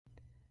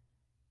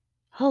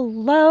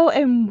Hello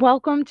and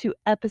welcome to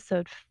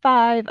episode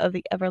 5 of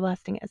the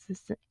Everlasting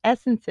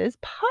Essences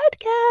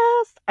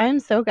podcast. I'm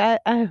so glad.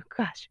 Oh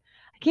gosh,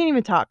 I can't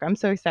even talk. I'm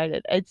so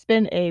excited. It's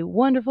been a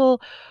wonderful,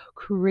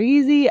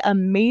 crazy,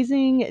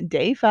 amazing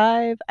day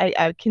 5.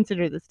 I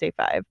consider this day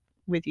 5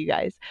 with you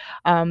guys,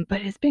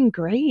 but it's been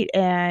great.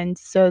 And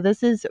so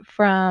this is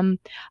from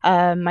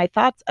my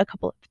thoughts a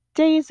couple of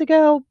days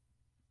ago.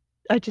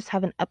 I just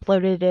haven't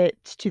uploaded it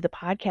to the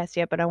podcast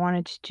yet, but I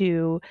wanted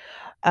to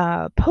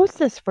post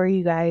this for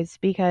you guys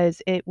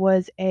because it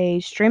was a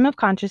stream of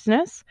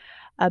consciousness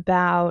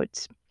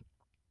about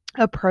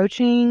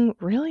approaching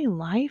really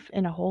life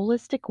in a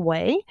holistic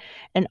way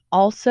and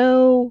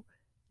also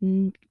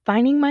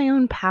finding my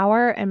own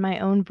power and my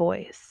own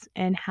voice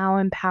and how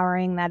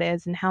empowering that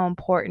is and how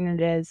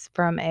important it is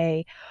from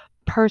a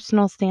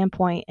personal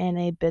standpoint and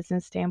a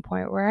business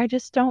standpoint where I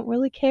just don't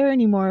really care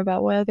anymore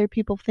about what other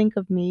people think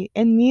of me,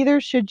 and neither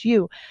should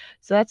you.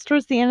 So that's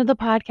towards the end of the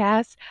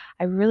podcast.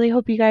 I really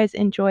hope you guys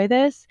enjoy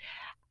this.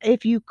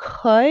 If you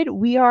could,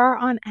 we are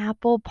on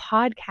Apple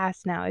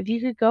Podcasts now. If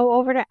you could go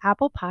over to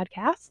Apple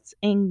Podcasts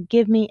and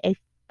give me a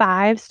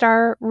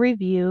 5-star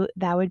review,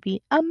 that would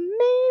be amazing.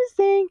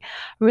 I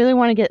really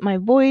want to get my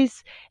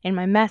voice and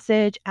my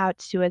message out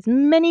to as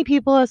many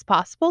people as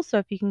possible. So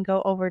if you can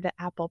go over to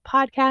Apple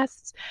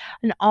Podcasts,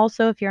 and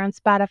also if you're on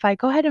Spotify,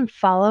 go ahead and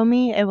follow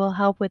me. It will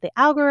help with the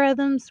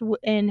algorithms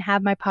and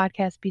have my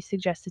podcast be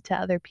suggested to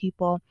other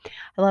people.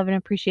 I love and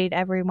appreciate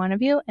every one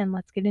of you, and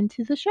let's get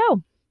into the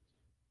show.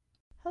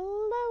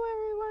 Hello,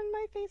 everyone.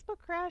 My Facebook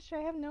crashed. I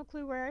have no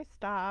clue where I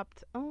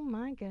stopped. Oh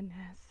my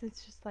goodness.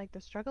 It's just like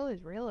the struggle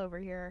is real over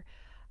here.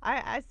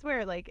 I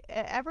swear, like,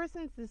 ever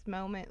since this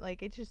moment,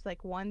 like, it's just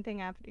like one thing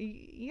after.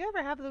 You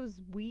ever have those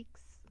weeks?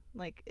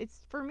 Like,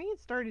 it's for me,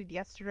 it started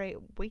yesterday,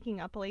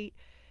 waking up late,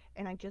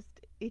 and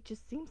it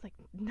just seems like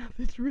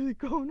nothing's really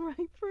going right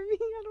for me.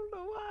 I don't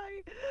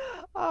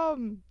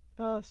know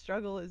why.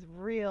 Struggle is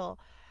real.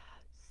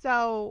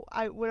 So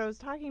what I was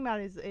talking about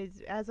is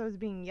as I was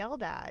being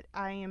yelled at,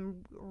 I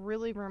am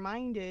really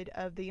reminded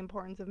of the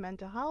importance of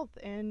mental health,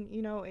 and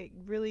it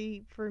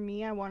really, for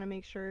me, I want to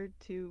make sure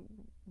to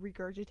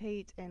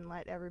regurgitate and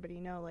let everybody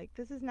know, like,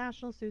 this is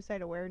National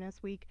Suicide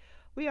Awareness Week.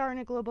 We are in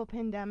a global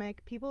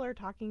pandemic. People are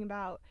talking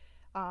about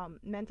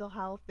mental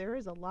health. There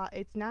is a lot.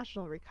 It's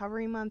National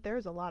Recovery Month.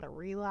 There's a lot of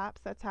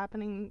relapse that's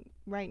happening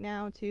right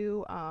now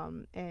too,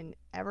 and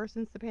ever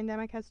since the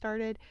pandemic has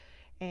started,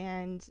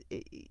 and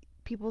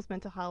people's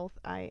mental health,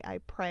 I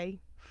pray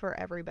for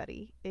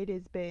everybody. It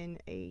has been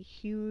a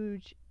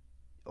huge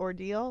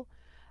ordeal,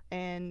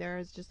 and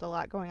there's just a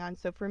lot going on.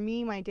 So for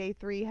me, my day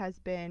 3 has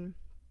been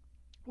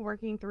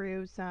working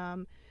through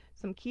some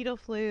keto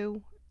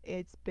flu.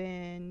 It's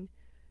been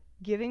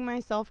giving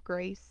myself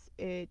grace.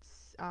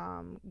 It's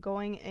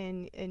going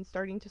and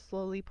starting to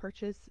slowly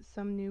purchase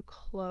some new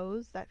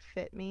clothes that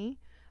fit me,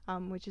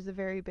 which is a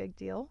very big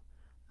deal,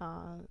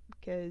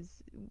 because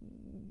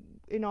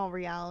in all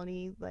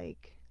reality,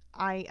 like,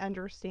 I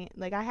understand,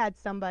 like, I had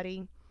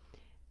somebody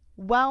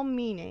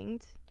well-meaning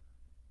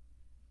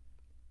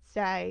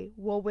say,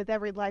 well, with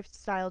every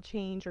lifestyle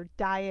change or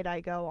diet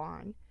I go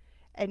on,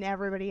 and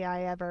everybody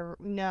I ever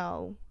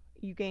know,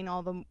 you gain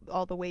all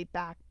the weight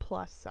back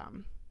plus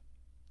some.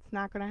 It's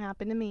not going to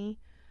happen to me.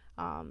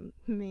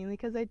 Mainly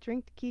because I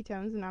drink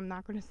ketones and I'm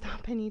not going to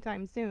stop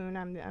anytime soon.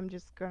 I'm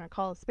just going to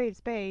call a spade a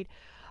spade.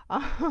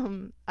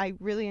 I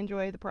really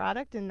enjoy the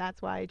product, and that's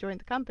why I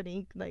joined the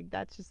company. Like,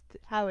 that's just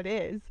how it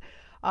is.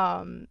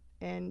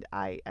 And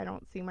I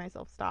don't see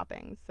myself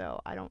stopping. So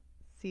I don't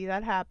see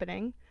that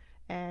happening.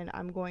 And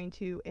I'm going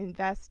to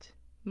invest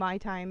my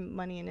time,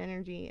 money, and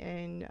energy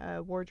in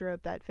a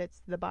wardrobe that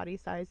fits the body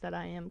size that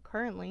I am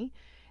currently,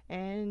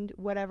 and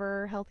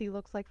whatever healthy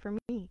looks like for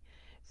me.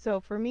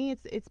 So for me,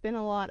 it's been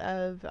a lot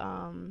of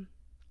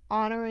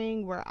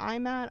honoring where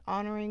I'm at,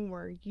 honoring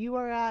where you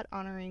are at,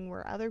 honoring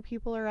where other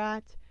people are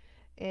at.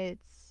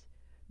 It's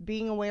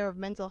being aware of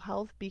mental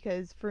health,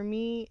 because for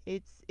me,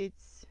 it's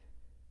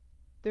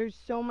there's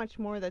so much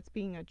more that's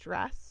being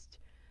addressed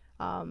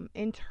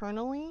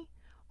internally.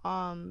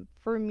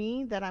 For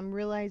me, that I'm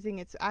realizing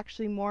it's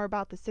actually more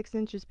about the 6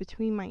 inches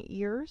between my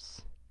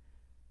ears.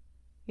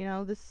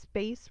 The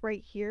space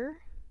right here,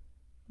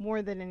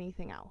 more than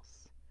anything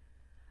else.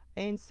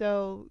 And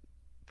so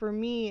for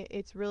me,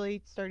 it's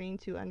really starting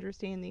to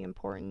understand the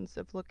importance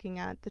of looking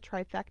at the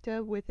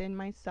trifecta within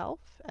myself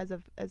as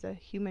a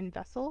human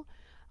vessel,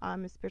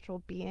 a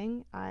spiritual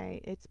being.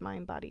 It's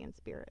mind, body, and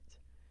spirit.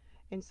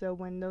 And so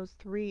when those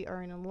three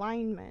are in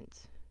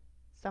alignment,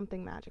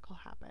 something magical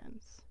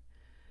happens.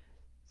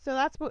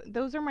 So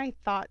those are my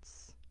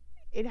thoughts.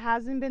 It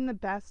hasn't been the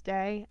best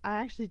day. I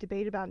actually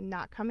debated about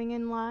not coming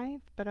in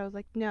live, but I was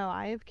like, no,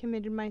 I have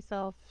committed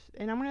myself,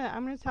 and I'm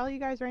gonna tell you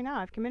guys right now,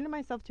 I've committed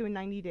myself to a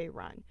 90-day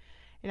run.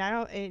 And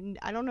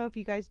I don't know if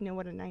you guys know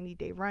what a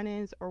 90-day run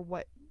is or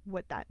what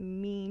that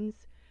means,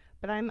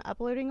 but I'm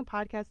uploading a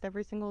podcast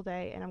every single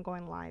day, and I'm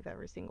going live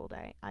every single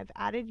day. I've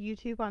added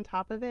YouTube on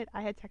top of it.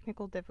 I had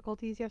technical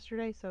difficulties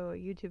yesterday, so a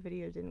YouTube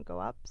video didn't go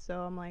up.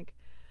 So I'm like,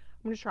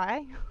 I'm gonna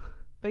try,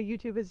 but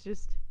YouTube is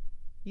just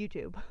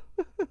YouTube.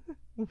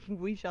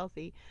 We shall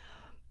see.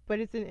 But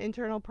it's an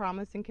internal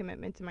promise and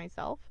commitment to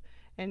myself.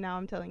 And now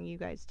I'm telling you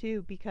guys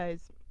too,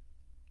 because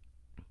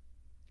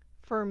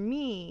for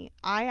me,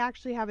 I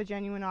actually have a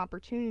genuine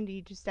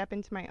opportunity to step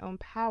into my own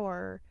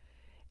power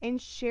and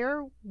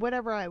share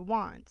whatever I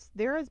want.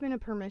 There has been a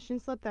permission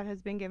slip that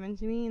has been given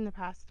to me in the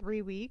past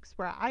 3 weeks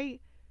where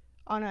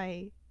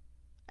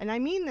and I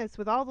mean this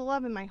with all the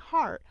love in my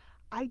heart,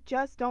 I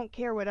just don't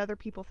care what other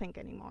people think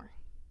anymore.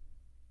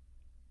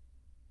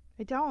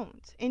 I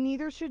don't. And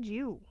neither should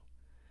you.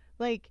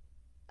 Like,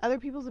 other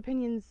people's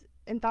opinions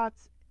and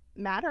thoughts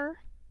matter.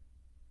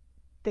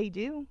 They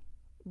do.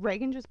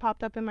 Reagan just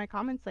popped up in my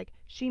comments like,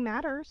 she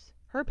matters.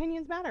 Her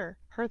opinions matter.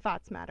 Her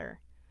thoughts matter.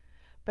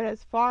 But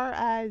as far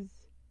as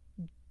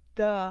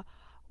the,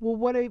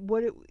 well,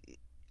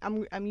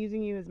 I'm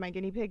using you as my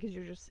guinea pig because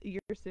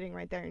you're sitting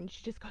right there, and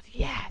she just goes,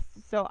 yes.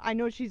 So I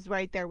know she's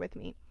right there with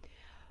me.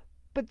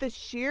 But the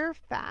sheer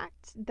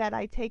fact that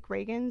I take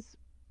Reagan's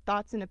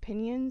thoughts and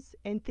opinions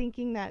and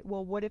thinking that,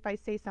 well, what if I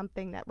say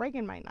something that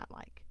Reagan might not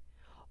like?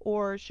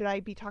 Or should I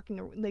be talking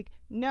to, like,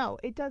 no,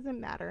 it doesn't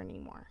matter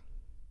anymore.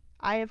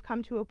 I have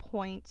come to a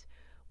point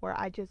where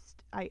I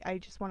just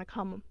want to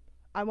come,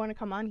 I want to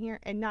come on here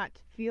and not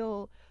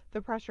feel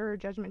the pressure or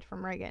judgment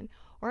from Reagan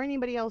or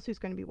anybody else who's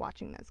going to be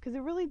watching this, because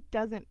it really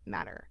doesn't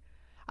matter.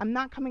 I'm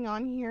not coming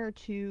on here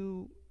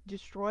to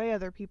destroy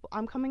other people.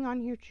 I'm coming on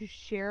here to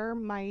share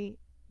my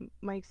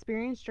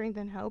experience, strength,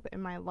 and hope,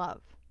 and my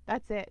love.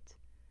 That's it.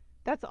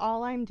 That's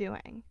all I'm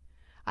doing.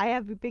 I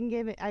have been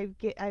given,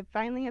 I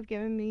finally have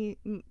given me,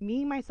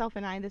 myself,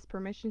 and I this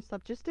permission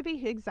slip just to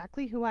be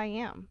exactly who I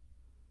am.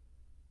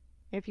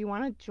 If you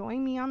want to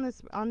join me on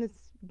this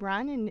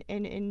run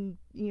and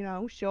you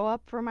know, show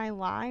up for my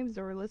lives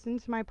or listen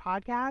to my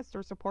podcast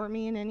or support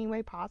me in any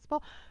way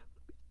possible,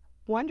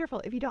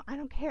 wonderful. If you don't, I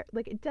don't care.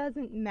 Like, it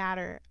doesn't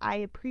matter. I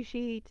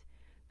appreciate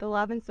the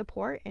love and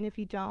support, and if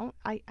you don't,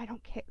 I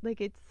don't care.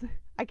 Like, it's,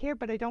 I care,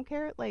 but I don't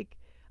care. Like,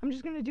 I'm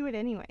just going to do it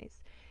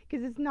anyways,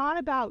 because it's not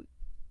about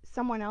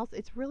someone else.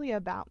 It's really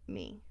about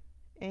me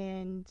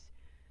and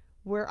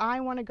where I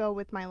want to go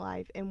with my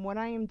life and what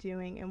I am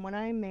doing and what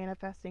I am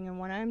manifesting and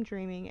what I'm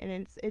dreaming.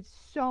 And it's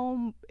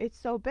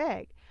so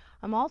big.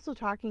 I'm also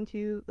talking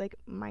to, like,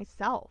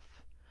 myself.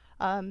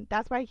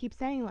 That's why I keep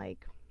saying,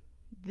 like,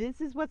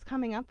 this is what's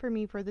coming up for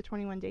me for the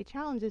 21-day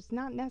challenge. It's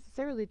not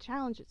necessarily the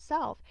challenge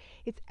itself.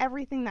 It's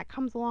everything that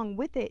comes along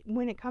with it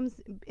when it comes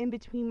in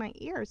between my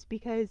ears,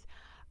 because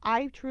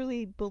I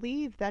truly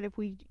believe that if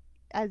we,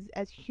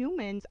 as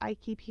humans, I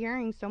keep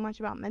hearing so much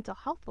about mental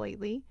health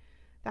lately.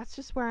 That's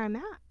just where I'm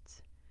at.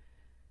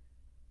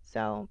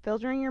 So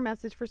filtering your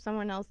message for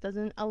someone else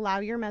doesn't allow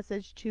your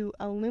message to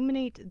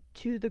illuminate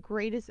to the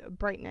greatest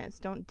brightness.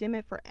 Don't dim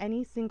it for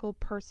any single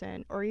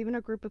person or even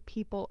a group of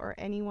people or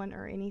anyone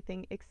or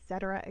anything,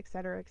 etc.,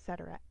 etc.,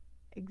 etc.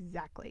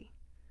 Exactly.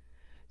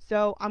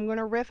 So I'm going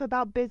to riff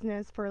about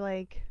business for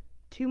like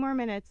 2 more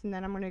minutes, and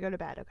then I'm going to go to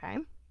bed, okay?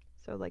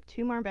 So like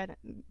 2 more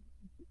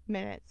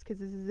minutes, because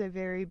this is a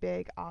very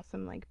big,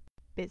 awesome, like,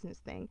 business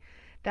thing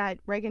that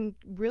Reagan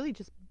really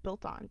just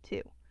built on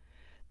too.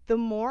 The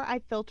more I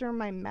filter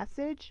my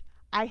message,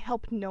 I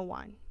help no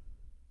one.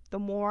 The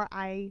more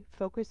I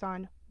focus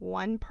on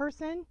one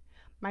person,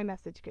 my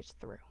message gets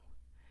through.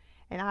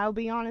 And I'll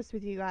be honest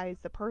with you guys,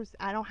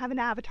 I don't have an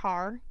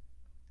avatar.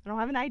 I don't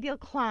have an ideal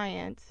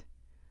client.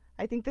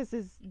 I think this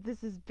is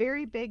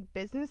very big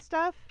business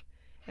stuff,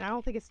 and I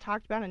don't think it's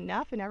talked about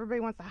enough, and everybody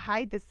wants to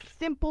hide this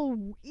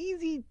simple,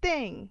 easy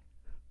thing.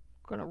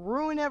 I'm gonna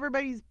ruin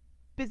everybody's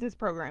business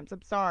programs.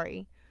 I'm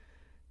sorry.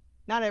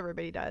 Not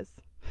everybody does.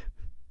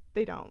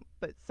 They don't,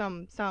 but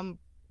some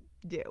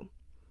do.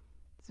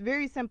 It's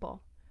very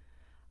simple.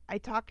 I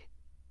talk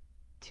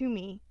to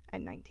me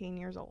at 19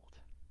 years old.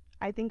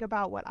 I think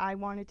about what I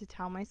wanted to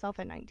tell myself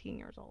at 19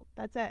 years old.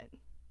 That's it.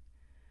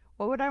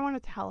 What would I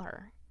want to tell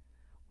her?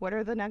 What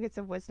are the nuggets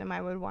of wisdom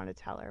I would want to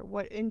tell her?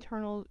 What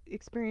internal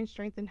experience,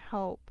 strength, and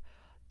hope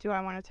do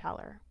I want to tell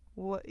her?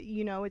 What,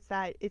 you know, it's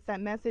that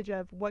message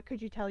of what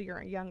could you tell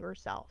your younger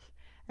self?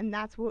 And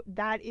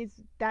that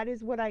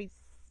is what I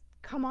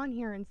come on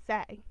here and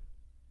say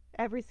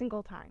every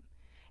single time.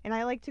 And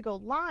I like to go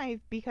live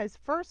because,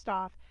 first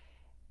off,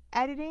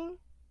 editing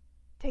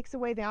takes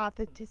away the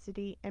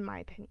authenticity, in my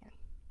opinion.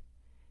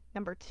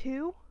 Number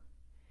 2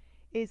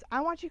 is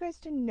I want you guys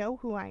to know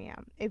who I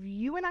am. If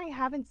you and I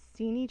haven't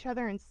seen each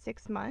other in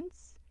 6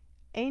 months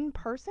in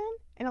person,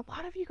 and a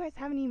lot of you guys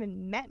haven't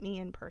even met me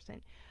in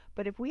person,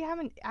 but if we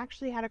haven't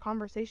actually had a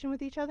conversation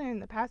with each other in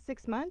the past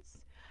 6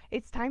 months,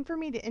 it's time for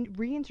me to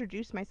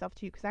reintroduce myself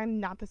to you, because I'm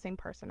not the same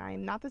person. I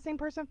am not the same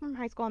person from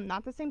high school. I'm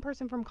not the same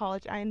person from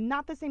college. I am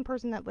not the same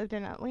person that lived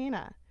in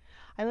Atlanta.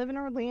 I live in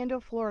Orlando,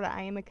 Florida.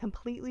 I am a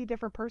completely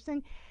different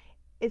person,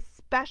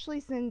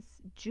 especially since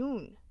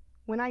June,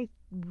 when I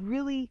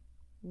really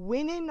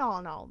went in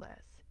on all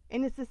this.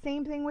 And it's the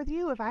same thing with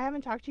you. If I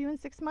haven't talked to you in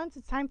 6 months,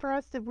 it's time for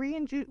us to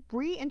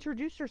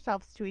reintroduce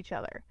ourselves to each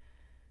other.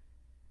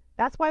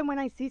 That's why when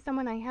I see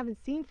someone I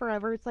haven't seen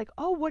forever, it's like,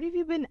 oh, what have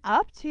you been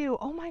up to?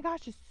 Oh my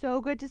gosh, it's so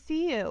good to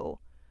see you.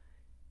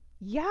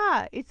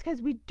 Yeah, it's because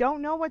we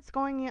don't know what's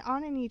going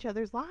on in each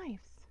other's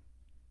lives.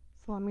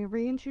 So let me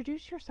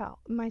reintroduce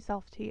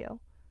myself to you.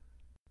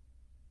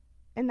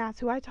 And that's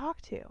who I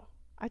talk to.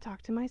 I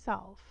talk to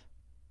myself.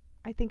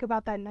 I think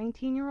about that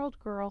 19-year-old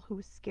girl who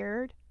was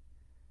scared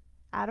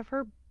out of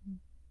her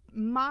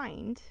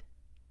mind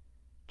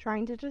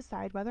trying to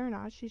decide whether or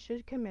not she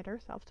should commit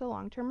herself to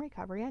long-term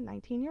recovery at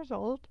 19 years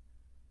old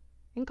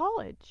in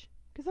college.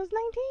 Because I was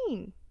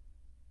 19.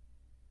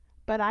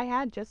 But I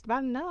had just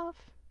about enough.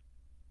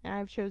 And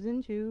I've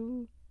chosen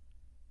to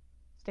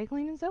stay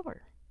clean and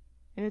sober.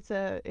 And it's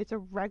a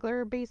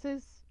regular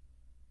basis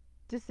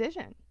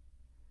decision.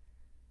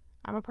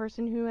 I'm a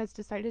person who has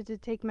decided to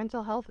take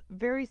mental health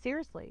very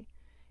seriously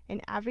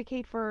and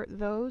advocate for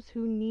those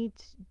who need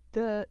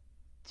to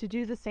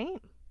do the same.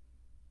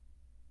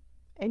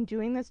 In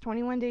doing this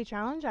 21-day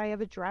challenge, I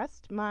have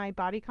addressed my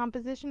body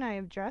composition, I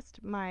have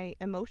addressed my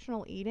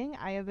emotional eating,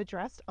 I have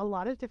addressed a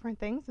lot of different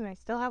things, and I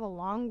still have a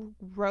long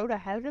road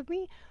ahead of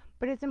me,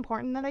 but it's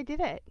important that I did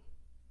it.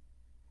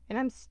 And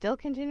I'm still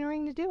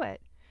continuing to do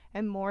it.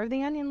 And more of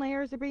the onion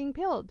layers are being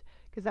peeled,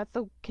 because that's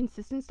the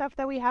consistent stuff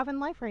that we have in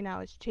life right now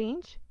is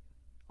change.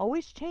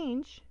 Always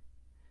change.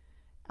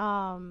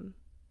 And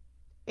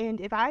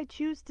if I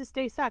choose to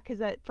stay stuck,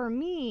 because for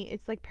me,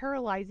 it's like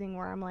paralyzing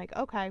where I'm like,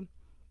 okay,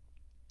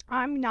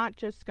 I'm not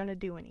just going to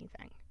do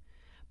anything.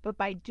 But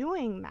by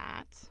doing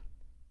that,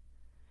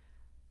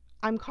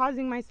 I'm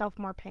causing myself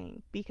more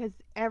pain because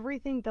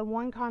everything, the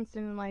one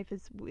constant in life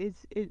is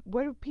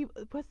what do people,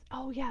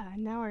 oh yeah,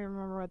 now I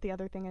remember what the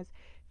other thing is.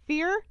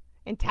 Fear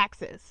and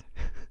taxes.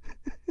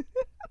 Fear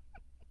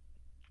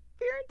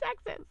and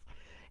taxes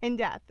and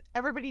death.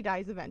 Everybody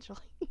dies eventually.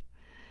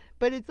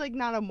 But it's like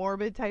not a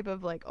morbid type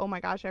of like, oh my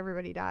gosh,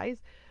 everybody dies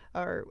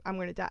or I'm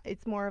going to die.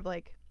 It's more of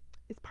like,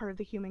 it's part of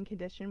the human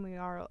condition. We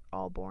are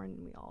all born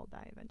and we all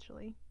die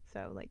eventually.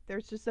 So like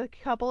there's just a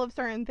couple of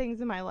certain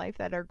things in my life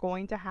that are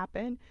going to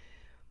happen.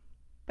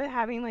 But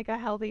having like a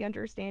healthy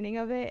understanding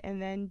of it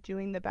and then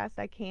doing the best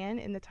I can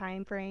in the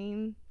time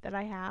frame that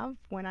I have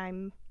when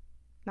I'm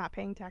not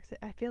paying taxes.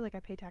 I feel like I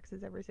pay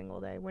taxes every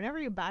single day. Whenever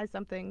you buy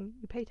something,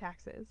 you pay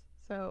taxes.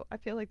 So I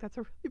feel like that's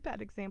a really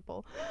bad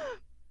example.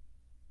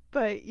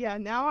 But yeah,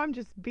 now I'm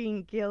just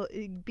being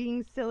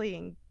silly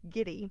and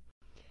giddy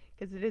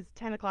because it is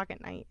 10 o'clock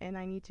at night and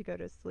I need to go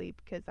to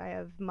sleep because I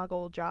have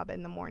muggle job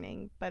in the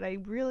morning. But I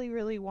really,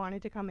 really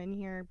wanted to come in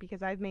here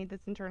because I've made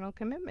this internal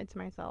commitment to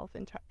myself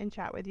and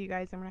chat with you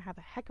guys. I'm going to have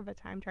a heck of a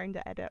time trying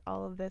to edit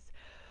all of this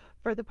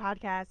for the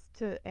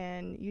podcast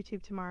and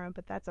YouTube tomorrow,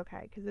 but that's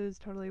okay because it was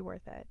totally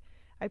worth it.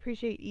 I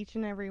appreciate each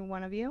and every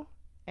one of you.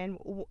 And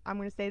I'm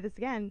going to say this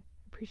again.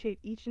 Appreciate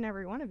each and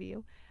every one of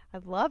you. I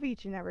love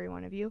each and every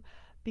one of you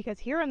because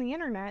here on the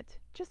internet,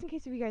 just in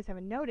case if you guys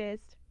haven't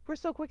noticed, we're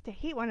so quick to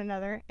hate one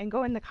another and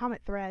go in the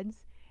comment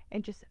threads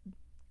and just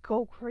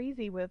go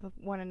crazy with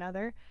one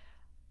another.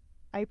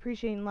 I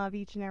appreciate and love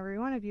each and every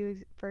one of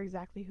you for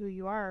exactly who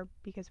you are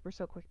because we're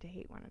so quick to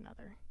hate one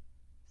another.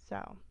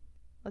 So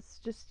let's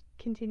just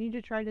continue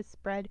to try to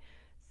spread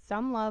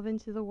some love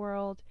into the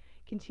world,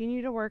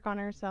 continue to work on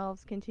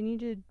ourselves, continue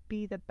to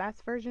be the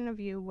best version of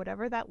you,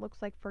 whatever that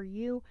looks like for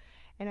you.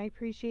 And I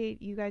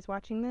appreciate you guys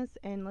watching this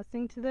and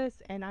listening to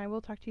this, and I will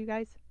talk to you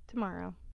guys tomorrow.